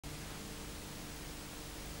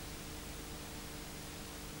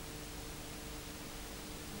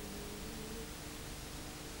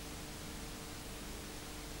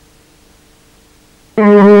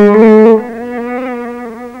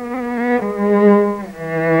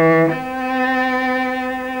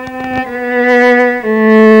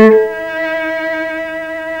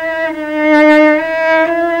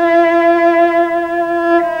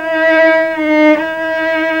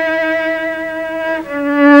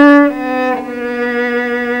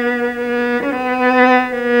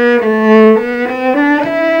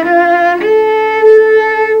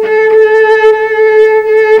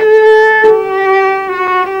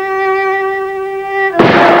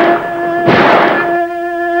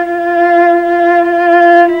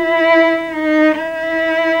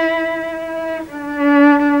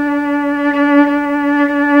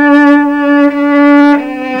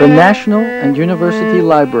The National and University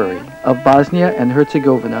Library of Bosnia and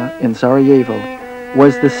Herzegovina in Sarajevo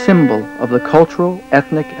was the symbol of the cultural,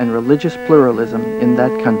 ethnic, and religious pluralism in that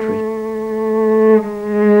country.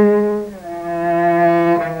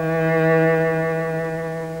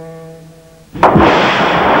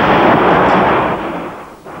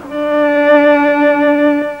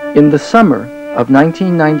 In the summer of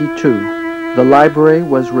 1992, the library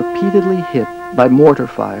was repeatedly hit by mortar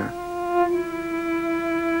fire.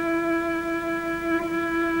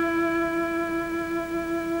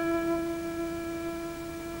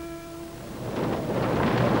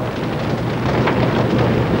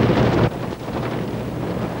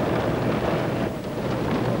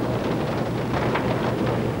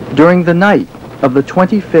 During the night of the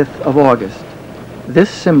 25th of August,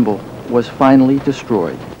 this symbol was finally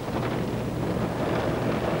destroyed.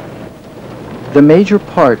 The major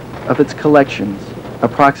part of its collections,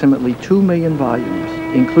 approximately 2 million volumes,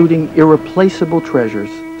 including irreplaceable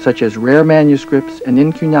treasures such as rare manuscripts and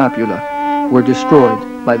incunabula, were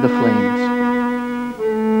destroyed by the flames.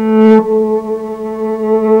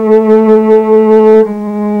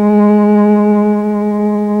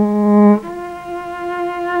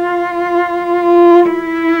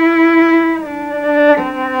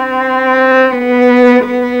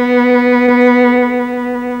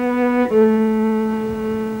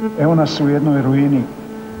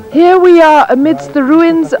 Here we are amidst the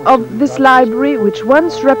ruins of this library, which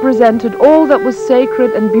once represented all that was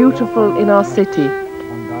sacred and beautiful in our city.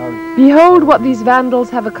 Behold what these vandals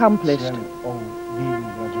have accomplished.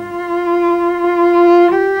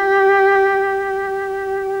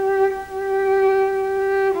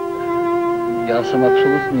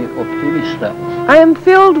 I am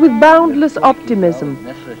filled with boundless optimism.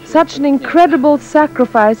 Such an incredible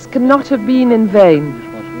sacrifice cannot have been in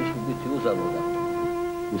vain.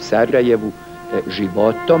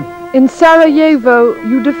 In Sarajevo,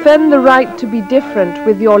 you defend the right to be different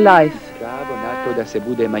with your life.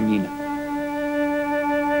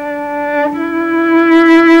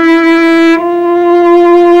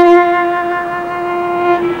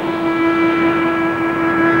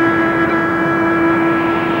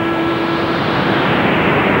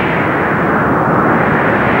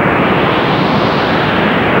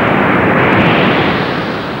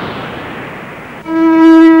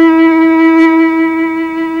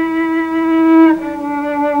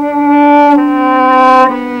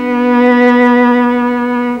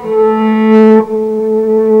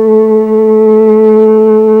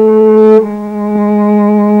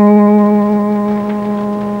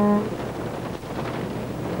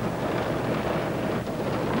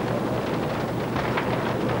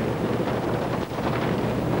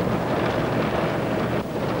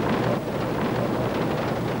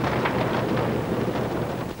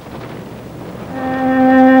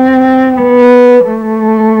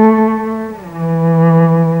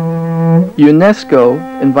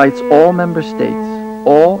 UNESCO invites all member states,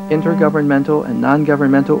 all intergovernmental and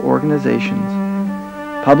non-governmental organizations,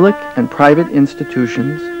 public and private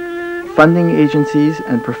institutions, funding agencies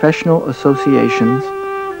and professional associations,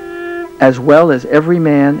 as well as every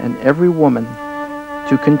man and every woman,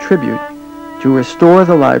 to contribute to restore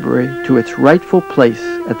the library to its rightful place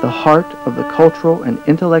at the heart of the cultural and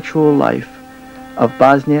intellectual life of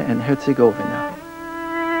Bosnia and Herzegovina.